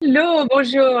Hello,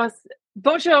 bonjour.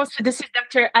 Bonjour. So this is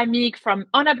Dr. Amik from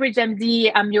On a Bridge MD.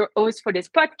 I'm your host for this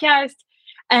podcast.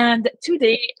 And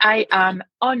today I am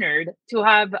honored to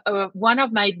have one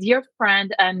of my dear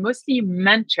friend and mostly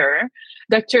mentor,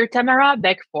 Dr. Tamara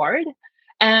Beckford.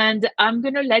 And I'm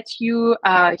going to let you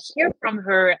hear from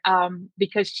her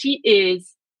because she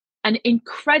is an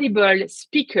incredible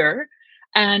speaker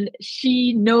and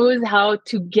she knows how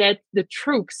to get the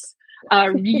troops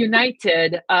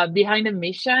reunited behind a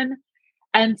mission.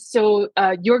 And so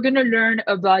you're going to learn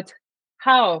about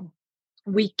how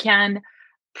we can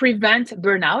prevent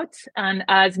burnout. And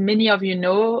as many of you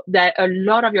know, that a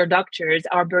lot of your doctors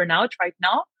are burnout right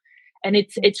now. And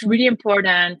it's really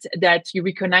important that you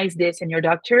recognize this in your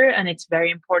doctor. And it's very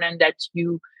important that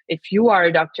you, if you are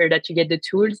a doctor, that you get the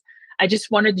tools. I just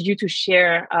wanted you to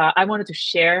share, I wanted to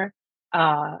share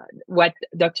what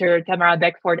Dr. Tamara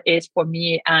Beckford is for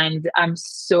me. And I'm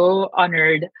so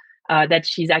honored that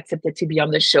she's accepted to be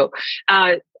on the show.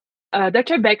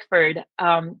 Dr. Beckford,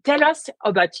 tell us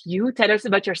about you, tell us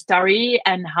about your story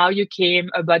and how you came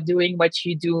about doing what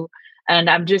you do. And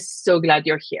I'm just so glad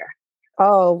you're here.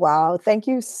 Oh, wow. Thank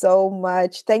you so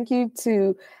much. Thank you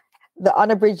to the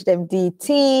Unabridged MD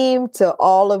team, to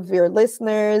all of your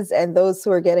listeners and those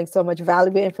who are getting so much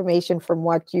valuable information from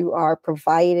what you are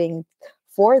providing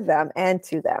for them and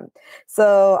to them.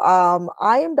 So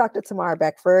I am Dr. Tamara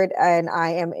Beckford, and I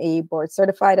am a board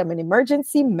certified. I'm an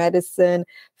emergency medicine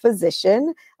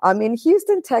physician. I'm in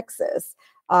Houston, Texas,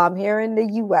 here in the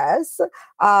US.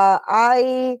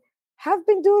 I have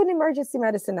been doing emergency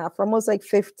medicine now for almost like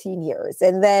 15 years.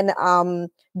 And then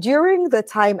during the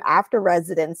time after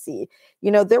residency,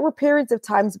 there were periods of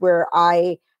times where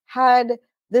I had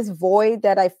this void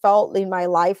that I felt in my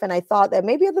life. And I thought that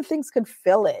maybe other things could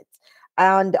fill it.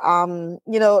 And,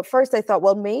 at first I thought,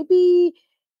 well, maybe,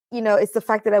 it's the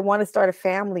fact that I want to start a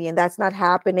family and that's not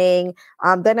happening.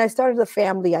 Then I started a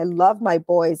family. I love my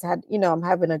boys, I'm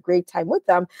having a great time with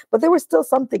them, but there was still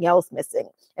something else missing.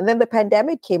 And then the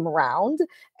pandemic came around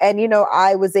and,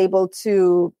 I was able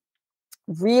to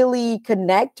really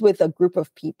connect with a group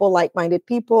of people, like-minded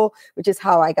people, which is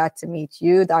how I got to meet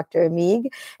you, Dr. Amig.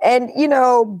 And,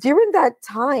 during that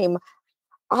time,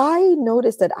 I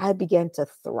noticed that I began to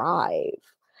thrive.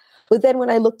 But then when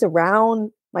I looked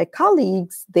around, my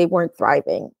colleagues, they weren't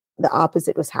thriving. The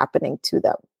opposite was happening to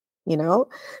them,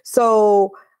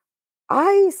 So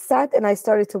I sat and I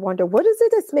started to wonder, what is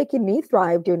it that's making me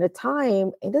thrive during the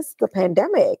time? And this is the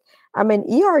pandemic. I'm an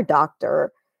ER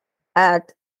doctor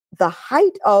at the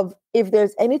height of, if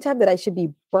there's any time that I should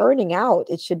be burning out,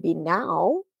 it should be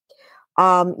now.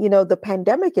 The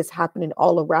pandemic is happening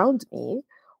all around me.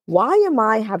 Why am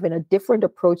I having a different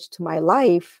approach to my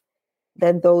life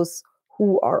than those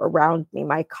who are around me,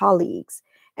 my colleagues?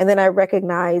 And then I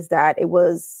recognized that it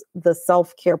was the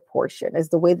self-care portion, is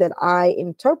the way that I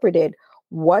interpreted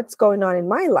what's going on in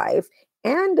my life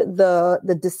and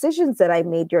the decisions that I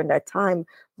made during that time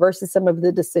versus some of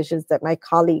the decisions that my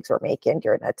colleagues were making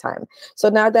during that time. So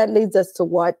now that leads us to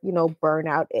what,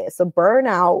 burnout is. So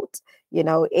burnout,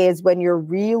 is when you're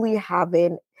really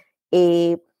having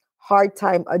a hard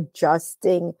time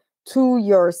adjusting to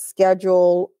your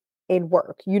schedule in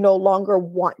work. You no longer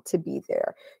want to be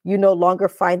there. You no longer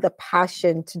find the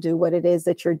passion to do what it is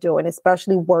that you're doing,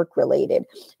 especially work related.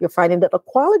 You're finding that the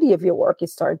quality of your work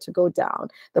is starting to go down.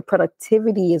 The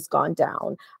productivity has gone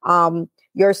down.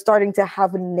 You're starting to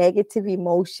have negative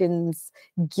emotions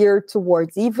geared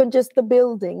towards even just the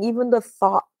building, even the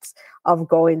thoughts of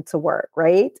going to work,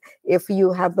 right? If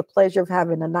you have the pleasure of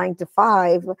having a 9 to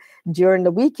 5 during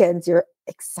the weekends, you're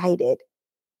excited.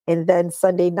 And then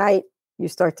Sunday night, you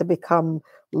start to become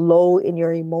low in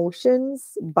your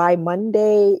emotions. By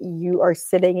Monday, you are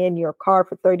sitting in your car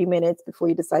for 30 minutes before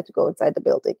you decide to go inside the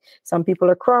building. Some people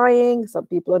are crying, some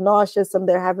people are nauseous, some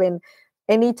they're having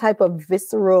any type of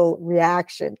visceral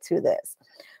reaction to this.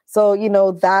 So,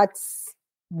 that's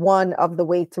one of the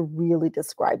way to really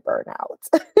describe burnout.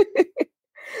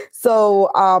 So,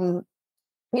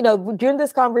 during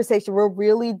this conversation, we'll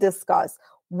really discuss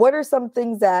what are some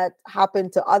things that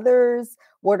happened to others?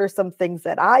 What are some things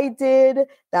that I did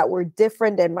that were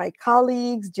different than my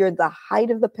colleagues during the height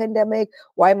of the pandemic?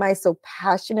 Why am I so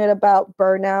passionate about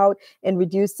burnout and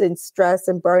reducing stress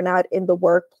and burnout in the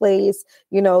workplace?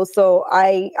 So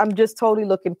I'm just totally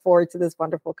looking forward to this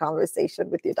wonderful conversation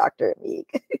with you, Dr. Amig.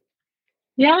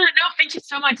 Yeah, no, thank you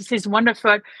so much. This is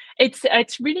wonderful.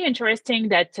 It's really interesting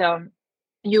that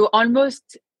you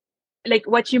almost, like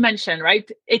what you mentioned,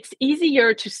 right? It's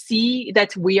easier to see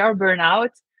that we are burnout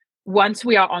once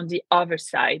we are on the other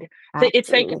side. So it's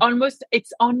like Absolutely. almost,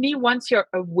 it's only once you're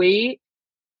away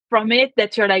from it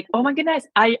that you're like, oh my goodness,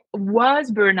 I was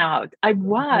burnout. I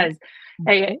was.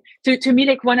 I, to me,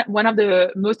 like one of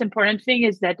the most important thing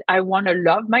is that I want to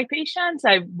love my patients.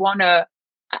 I want to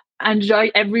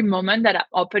enjoy every moment that I'm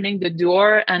opening the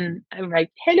door and I'm like,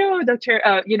 hello, doctor,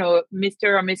 Mr.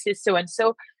 or Mrs. So and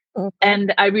so.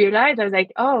 And I realized I was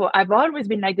like, oh, I've always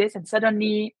been like this. And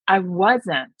suddenly I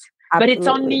wasn't. But it's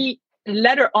Absolutely. only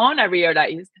later on I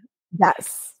realized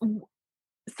Yes.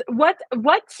 what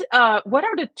are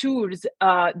the tools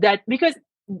that, because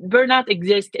burnout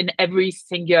exists in every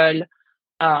single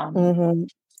Hmm.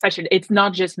 specialty, it's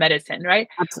not just medicine, right?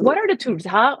 What Absolutely. are the tools?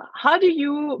 How do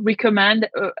you recommend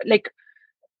like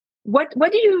what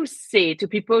do you say to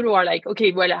people who are like,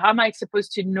 okay, well, how am I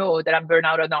supposed to know that I'm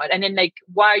burnout or not? And then like,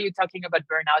 why are you talking about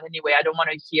burnout anyway? I don't want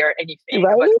to hear anything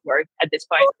about Right? work at this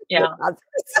point. Yeah.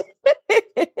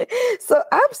 So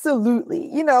absolutely,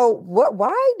 why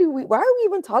are we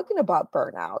even talking about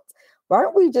burnout? Why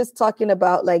aren't we just talking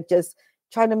about like just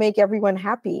trying to make everyone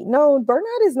happy? No,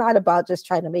 burnout is not about just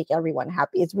trying to make everyone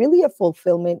happy. It's really a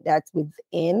fulfillment that's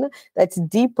within, that's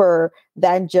deeper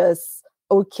than just,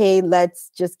 okay, let's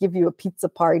just give you a pizza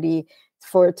party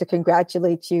to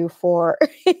congratulate you for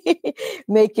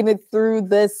making it through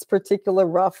this particular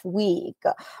rough week.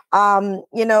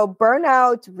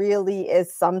 Burnout really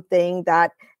is something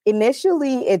that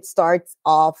initially it starts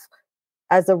off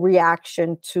as a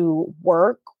reaction to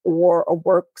work or a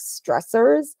work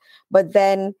stressors, but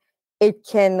then it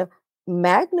can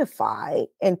magnify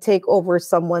and take over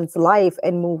someone's life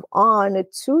and move on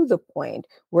to the point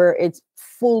where it's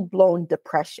full-blown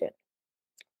depression.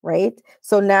 Right.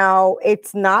 So now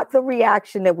it's not the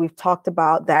reaction that we've talked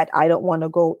about, that I don't want to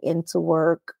go into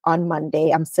work on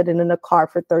Monday. I'm sitting in a car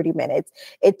for 30 minutes.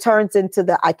 It turns into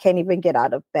the I can't even get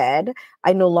out of bed.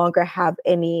 I no longer have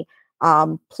any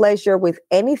pleasure with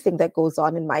anything that goes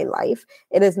on in my life.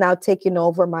 It is now taking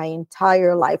over my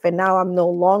entire life. And now I'm no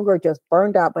longer just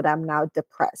burned out, but I'm now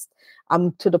depressed.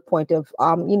 I'm to the point of,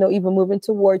 even moving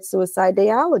towards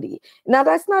suicidality. Now,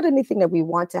 that's not anything that we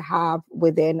want to have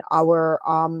within our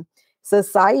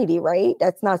society, right?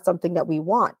 That's not something that we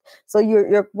want. So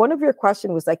your one of your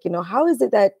question was like, how is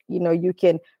it that, you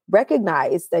can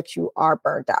recognize that you are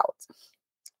burned out?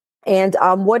 And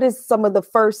what is some of the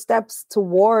first steps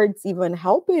towards even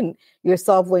helping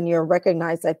yourself when you're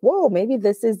recognized like, whoa, maybe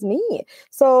this is me?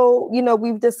 So,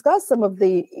 we've discussed some of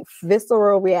the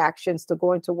visceral reactions to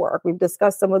going to work. We've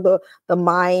discussed some of the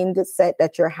mindset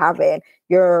that you're having.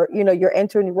 You're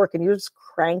entering work and you're just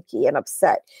cranky and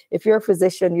upset. If you're a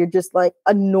physician, you're just like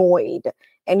annoyed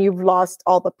and you've lost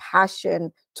all the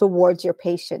passion towards your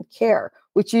patient care,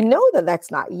 which that's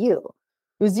not you.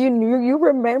 Because you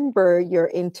remember your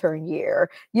intern year.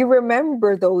 You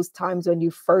remember those times when you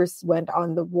first went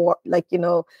on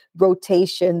the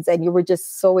rotations, and you were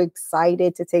just so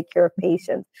excited to take care of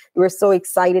patients. You were so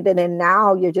excited, and then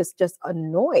now you're just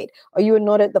annoyed. Are you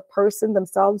annoyed at the person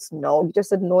themselves? No, you're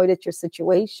just annoyed at your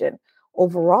situation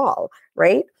overall,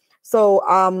 right? So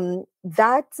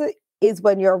that is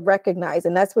when you're recognized,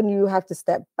 and that's when you have to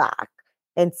step back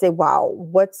and say, wow,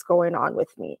 what's going on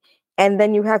with me? And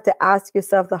then you have to ask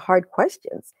yourself the hard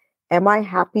questions. Am I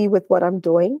happy with what I'm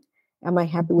doing? Am I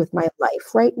happy with my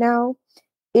life right now?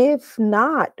 If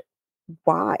not,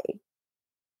 why?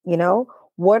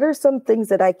 What are some things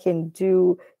that I can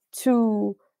do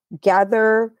to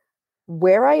gather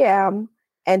where I am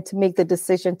and to make the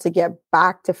decision to get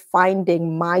back to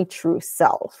finding my true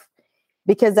self?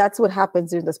 Because that's what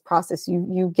happens in this process.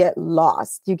 You get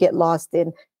lost. You get lost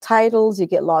in titles, you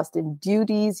get lost in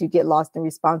duties, you get lost in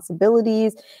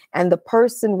responsibilities, and the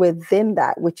person within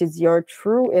that, which is your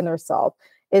true inner self,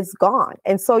 is gone.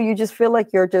 And so you just feel like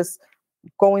you're just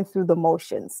going through the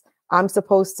motions. I'm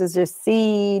supposed to just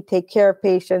take care of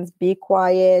patients, be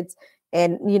quiet,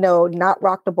 and not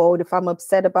rock the boat. If I'm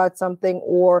upset about something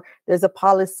or there's a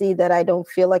policy that I don't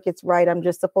feel like it's right, I'm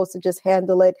just supposed to just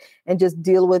handle it and just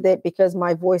deal with it because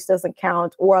my voice doesn't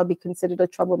count, or I'll be considered a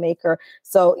troublemaker.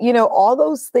 So all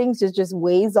those things just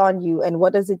weighs on you. And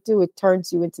what does it do? It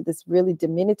turns you into this really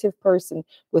diminutive person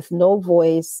with no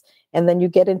voice. And then you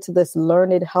get into this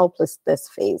learned helplessness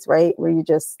phase, right? Where you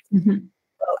just, well,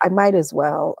 I might as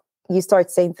well. You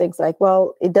start saying things like,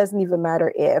 well, it doesn't even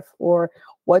matter if, or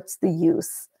what's the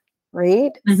use,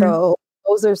 right? So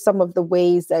those are some of the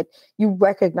ways that you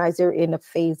recognize you're in a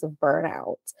phase of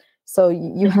burnout. So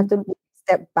you have to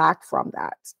step back from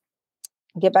that.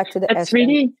 Get back to the That's essence.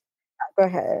 really, Go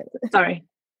ahead. sorry.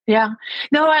 Yeah.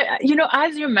 No,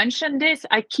 as you mentioned this,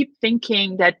 I keep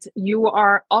thinking that you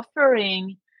are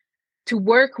offering to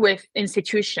work with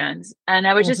institutions. And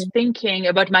I was just Mhm. thinking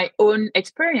about my own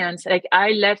experience. Like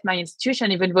I left my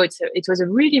institution, even though it was a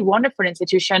really wonderful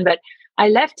institution, but I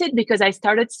left it because I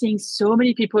started seeing so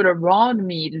many people around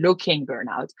me looking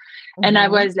burnout. And I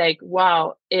Mhm. was like,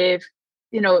 wow, if,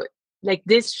 you know, like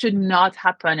this should not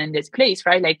happen in this place,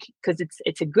 right? Like, because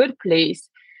it's a good place.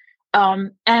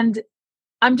 And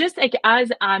I'm just like,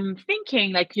 as I'm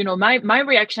thinking, like, my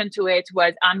reaction to it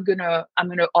was I'm gonna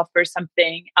offer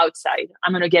something outside.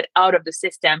 I'm gonna get out of the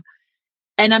system.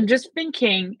 And I'm just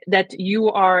thinking that you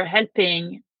are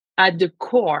helping at the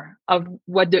core of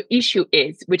what the issue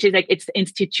is, which is like it's the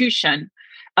institution.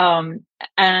 Um,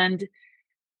 and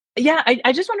yeah,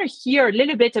 I just want to hear a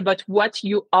little bit about what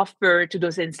you offer to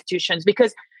those institutions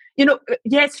because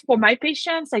yes, for my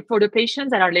patients, like for the patients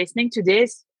that are listening to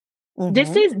this, this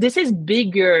Mhm. is this is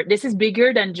bigger. This is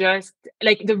bigger than just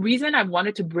like the reason I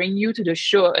wanted to bring you to the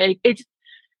show. Like it's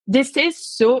this is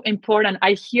so important.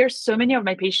 I hear so many of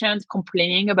my patients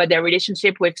complaining about their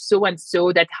relationship with so and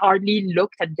so that hardly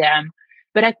looked at them.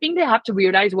 But I think they have to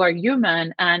realize we're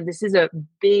human, and this is a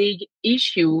big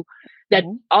issue that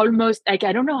Mhm. almost like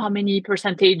I don't know how many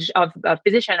percentage of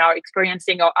physicians are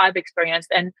experiencing or I've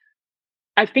experienced. And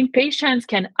I think patients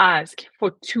can ask for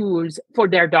tools for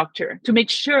their doctor to make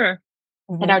sure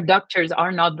and Mhm. our doctors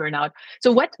are not burnout.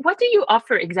 So what do you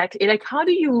offer exactly? Like how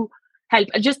do you help?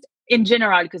 Just in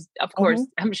general, because of course Mhm.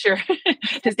 I'm sure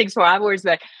this takes 4 hours,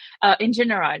 but in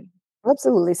general.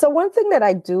 Absolutely. So one thing that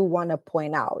I do want to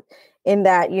point out in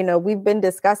that, we've been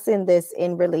discussing this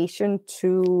in relation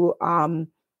to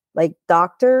like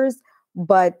doctors,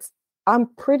 but I'm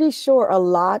pretty sure a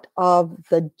lot of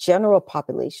the general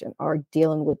population are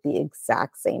dealing with the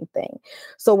exact same thing.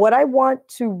 So what I want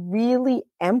to really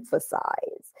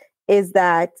emphasize is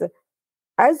that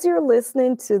as you're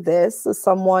listening to this, as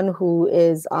someone who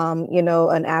is,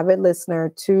 an avid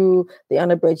listener to the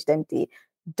Unabridged MD,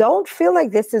 don't feel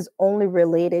like this is only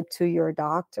related to your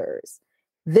doctors.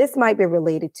 This might be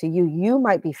related to you. You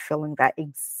might be feeling that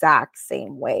exact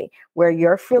same way, where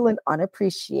you're feeling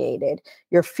unappreciated.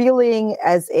 You're feeling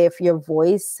as if your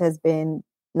voice has been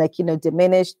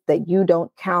diminished, that you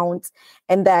don't count,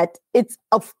 and that it's,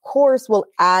 of course, will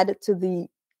add to the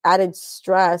added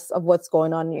stress of what's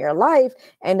going on in your life,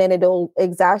 and then it'll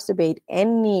exacerbate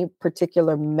any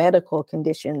particular medical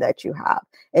condition that you have.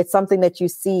 It's something that you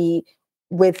see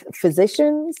with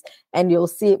physicians and you'll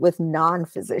see it with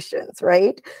non-physicians,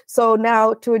 right? So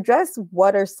now to address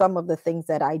what are some of the things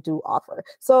that I do offer.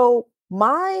 So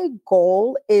my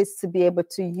goal is to be able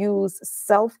to use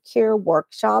self-care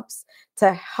workshops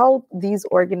to help these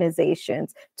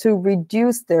organizations to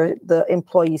reduce the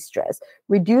employee stress,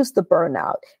 reduce the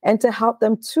burnout, and to help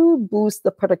them to boost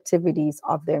the productivities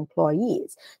of their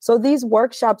employees. So these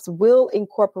workshops will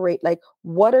incorporate like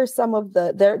what are some of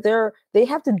they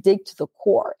have to dig to the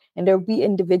core and they'll be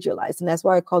individualized. And that's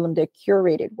why I call them their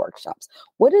curated workshops.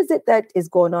 What is it that is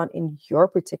going on in your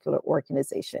particular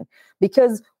organization?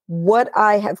 Because what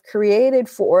I have created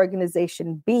for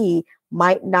organization B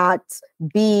might not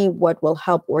be what will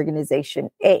help organization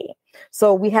A.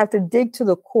 So we have to dig to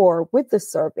the core with the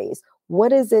surveys.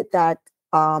 What is it that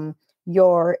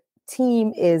your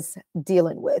team is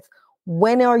dealing with?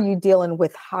 When are you dealing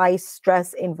with high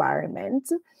stress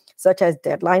environments, such as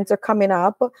deadlines are coming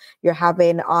up? You're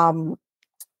having,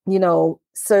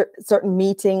 certain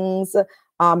meetings,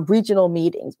 regional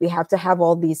meetings. We have to have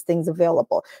all these things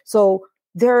available. So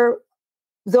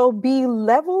there'll be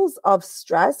levels of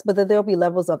stress, but then there'll be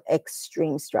levels of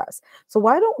extreme stress. So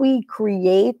why don't we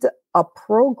create a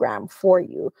program for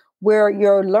you where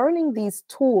you're learning these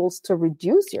tools to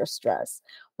reduce your stress?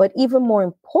 But even more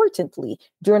importantly,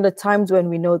 during the times when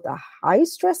we know the high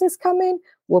stress is coming,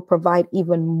 we'll provide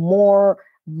even more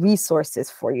resources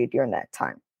for you during that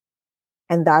time.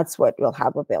 And that's what you'll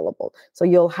have available. So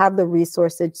you'll have the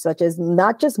resources such as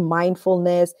not just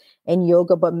mindfulness and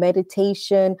yoga, but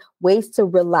meditation, ways to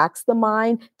relax the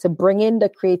mind, to bring in the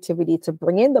creativity, to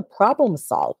bring in the problem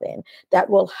solving that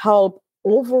will help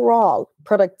overall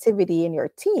productivity in your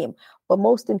team. But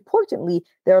most importantly,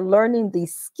 they're learning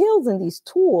these skills and these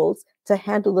tools to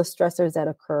handle the stressors that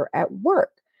occur at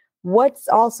work. What's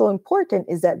also important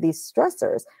is that these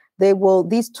stressors,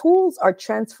 these tools are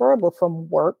transferable from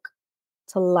work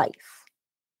to life,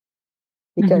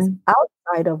 because Mhm.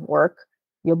 outside of work,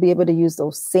 you'll be able to use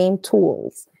those same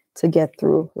tools to get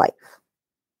through life.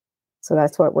 So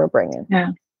that's what we're bringing.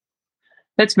 Yeah,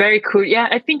 that's very cool. Yeah,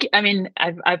 I think I mean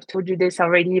I've told you this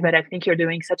already, but I think you're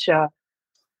doing such a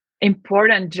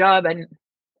important job, and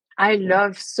I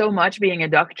love so much being a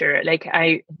doctor. Like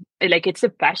it's a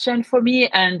passion for me,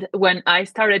 and when I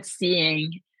started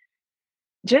seeing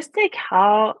just like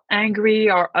how angry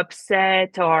or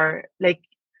upset or like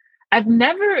I've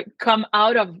never come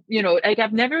out of, like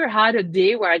I've never had a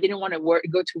day where I didn't want to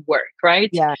go to work, right?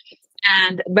 Yeah.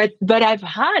 And but I've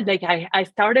had like I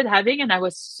started having and I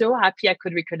was so happy I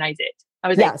could recognize it. I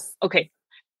was like, Yes. okay,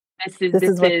 This this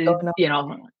is what's is, going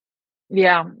on.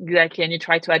 yeah, exactly. And you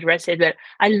try to address it. But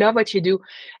I love what you do.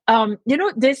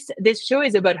 This show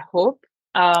is about hope.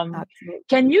 Absolutely.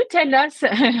 Can you tell us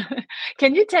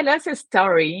can you tell us a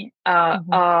story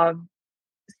Mhm. of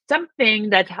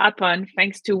something that happened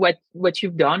thanks to what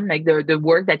you've done, like the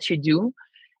work that you do,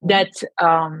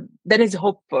 Mhm. that is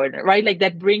hopeful, right? Like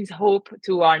that brings hope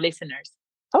to our listeners.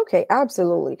 Okay,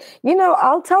 absolutely.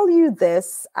 I'll tell you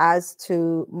this as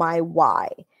to my why.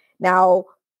 Now,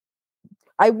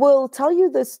 I will tell you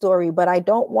this story, but I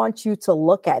don't want you to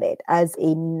look at it as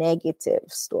a negative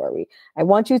story. I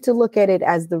want you to look at it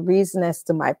as the reason as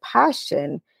to my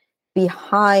passion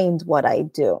behind what I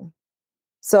do.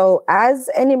 So, as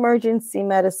an emergency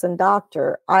medicine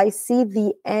doctor, I see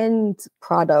the end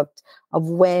product of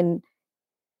when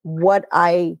what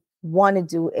I want to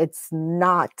do, it's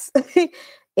not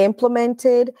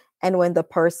implemented, and when the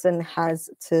person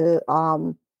has to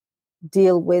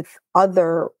deal with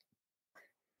other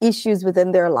issues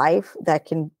within their life that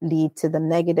can lead to the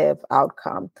negative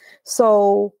outcome.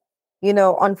 So,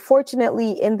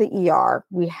 unfortunately, in the ER,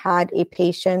 we had a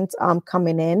patient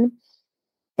coming in,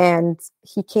 and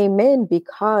he came in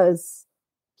because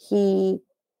he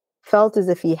felt as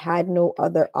if he had no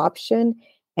other option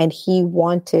and he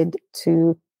wanted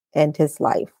to end his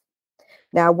life.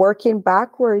 Now, working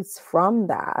backwards from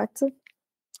that,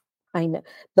 I know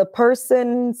the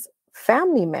person's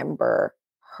family member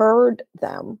heard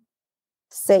them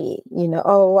say,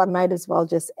 oh, I might as well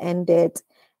just end it.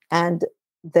 And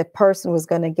the patient was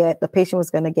going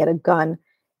to get a gun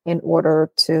in order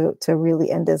to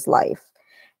really end his life.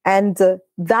 And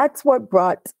that's what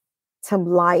brought some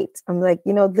light. I'm like,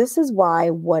 this is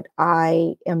why what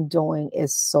I am doing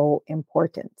is so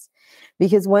important.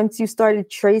 Because once you started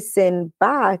tracing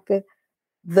back,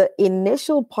 the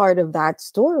initial part of that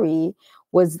story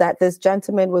was that this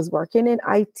gentleman was working in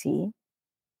IT,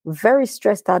 very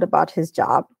stressed out about his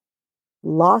job,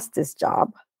 lost his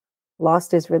job,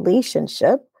 lost his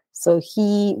relationship. So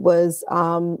he was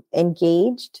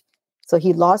engaged. So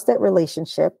he lost that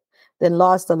relationship, then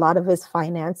lost a lot of his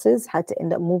finances, had to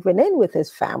end up moving in with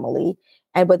his family.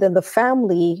 But then the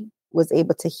family was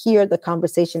able to hear the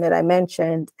conversation that I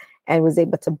mentioned and was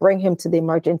able to bring him to the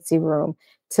emergency room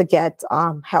to get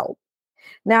help.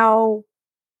 Now,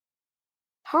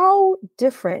 how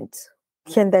different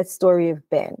can that story have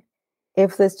been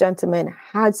if this gentleman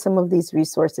had some of these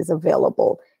resources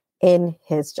available in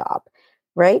his job,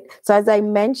 right? So as I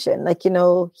mentioned,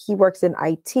 he works in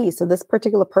IT. So this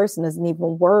particular person doesn't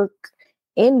even work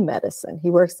in medicine. He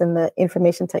works in the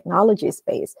information technology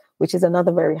space, which is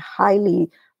another very highly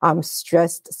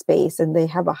stressed space, and they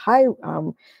have a high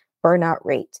burnout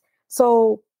rate.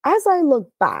 So as I look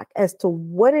back as to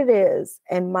what it is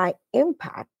and my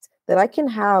impact that I can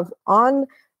have on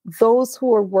those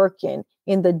who are working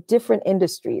in the different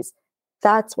industries,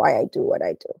 that's why I do what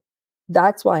I do.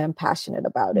 That's why I'm passionate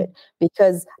about it,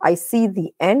 because I see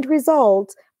the end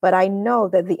result, but I know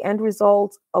that the end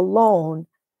result alone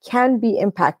can be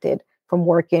impacted from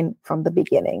working from the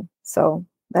beginning. So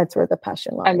that's where the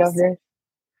passion I love lies. this.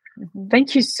 Mhm.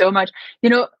 Thank you so much.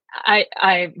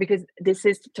 I because this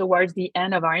is towards the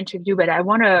end of our interview, but I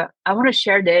want to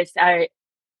share this.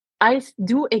 I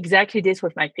do exactly this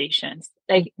with my patients.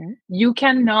 Like, Mhm. you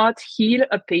cannot heal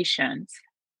a patient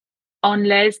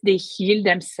unless they heal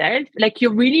themselves. Like, you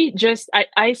really just,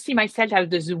 I see myself as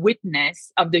the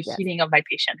witness of the Yes. healing of my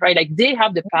patient, right? Like, they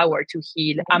have the power to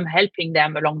heal. Mhm. I'm helping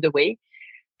them along the way.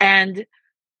 And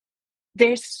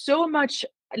there's so much,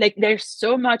 there's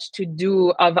so much to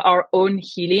do of our own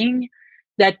healing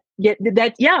that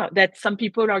some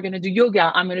people are going to do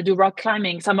yoga. I'm going to do rock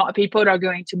climbing. Some people are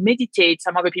going to meditate.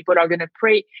 Some other people are going to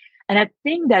pray. And I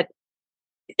think that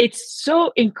it's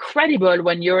so incredible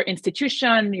when your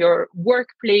institution, your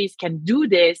workplace can do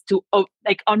this to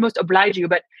almost oblige you,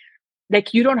 but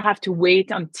like, you don't have to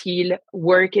wait until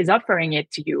work is offering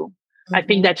it to you. I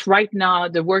think Mhm. that right now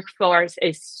the workforce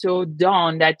is so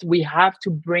done that we have to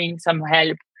bring some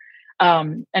help.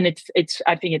 And it's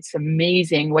I think it's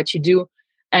amazing what you do.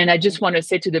 And I just want to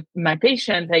say to my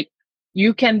patient, like,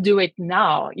 you can do it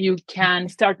now. You can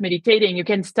start meditating. You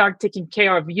can start taking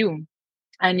care of you,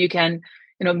 and you can,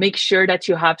 make sure that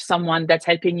you have someone that's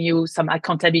helping you, some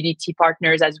accountability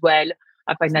partners as well.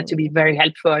 I find that to be Absolutely. very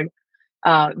helpful.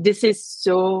 This is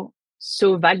so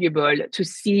so valuable to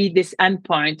see this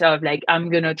endpoint of like, I'm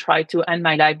going to try to end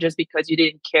my life just because you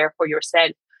didn't care for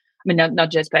yourself. I mean, not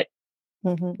just, but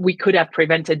we could have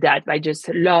prevented that by just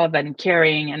love and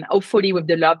caring. And hopefully with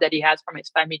the love that he has from his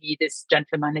family, this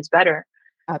gentleman is better.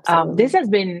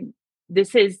 Absolutely.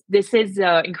 This is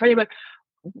incredible.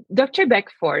 Dr.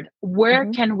 Beckford,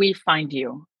 where can we find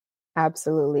you?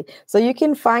 Absolutely. So you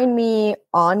can find me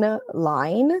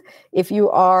online. If you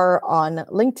are on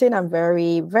LinkedIn, I'm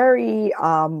very, very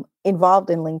involved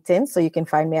in LinkedIn. So you can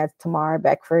find me as Tamara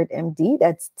Beckford, MD.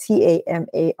 That's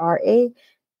Tamara,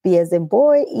 B as in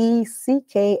boy, Eckford,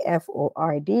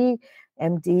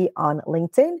 MD on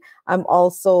LinkedIn. I'm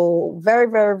also very,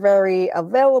 very, very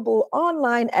available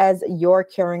online as Your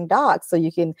Caring Doc. So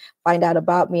you can find out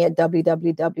about me at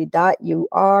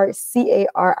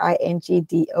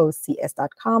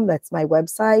www.yourcaringdocs.com. That's my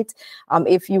website.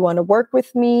 If you want to work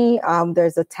with me,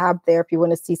 there's a tab there if you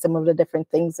want to see some of the different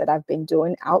things that I've been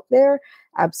doing out there.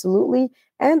 Absolutely.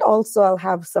 And also I'll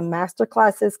have some master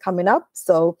classes coming up.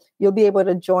 So you'll be able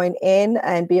to join in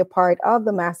and be a part of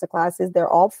the master classes. They're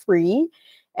all free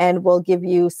and we'll give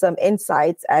you some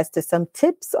insights as to some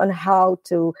tips on how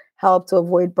to help to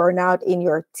avoid burnout in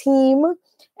your team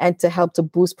and to help to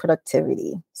boost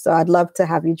productivity. So I'd love to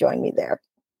have you join me there.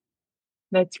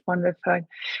 That's wonderful.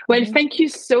 Well, thank you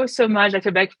so much,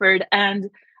 Dr. Beckford.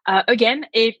 And again,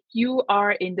 if you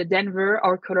are in the Denver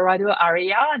or Colorado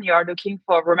area and you are looking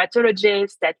for a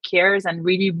rheumatologist that cares and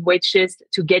really wishes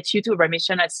to get you to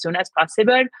remission as soon as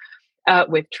possible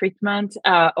with treatment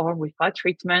or without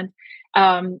treatment,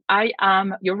 I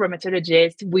am your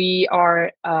rheumatologist. We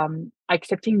are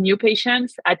accepting new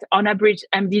patients at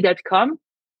onabridgemd.com.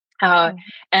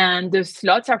 And the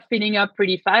slots are filling up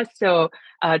pretty fast. So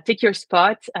take your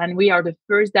spot. And we are the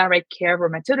first direct care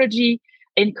rheumatology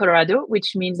in Colorado,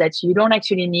 which means that you don't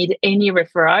actually need any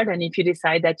referral. And if you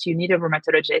decide that you need a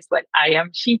rheumatologist, well, I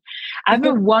am she. Have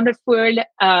a wonderful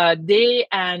day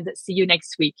and see you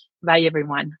next week. Bye,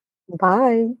 everyone.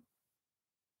 Bye.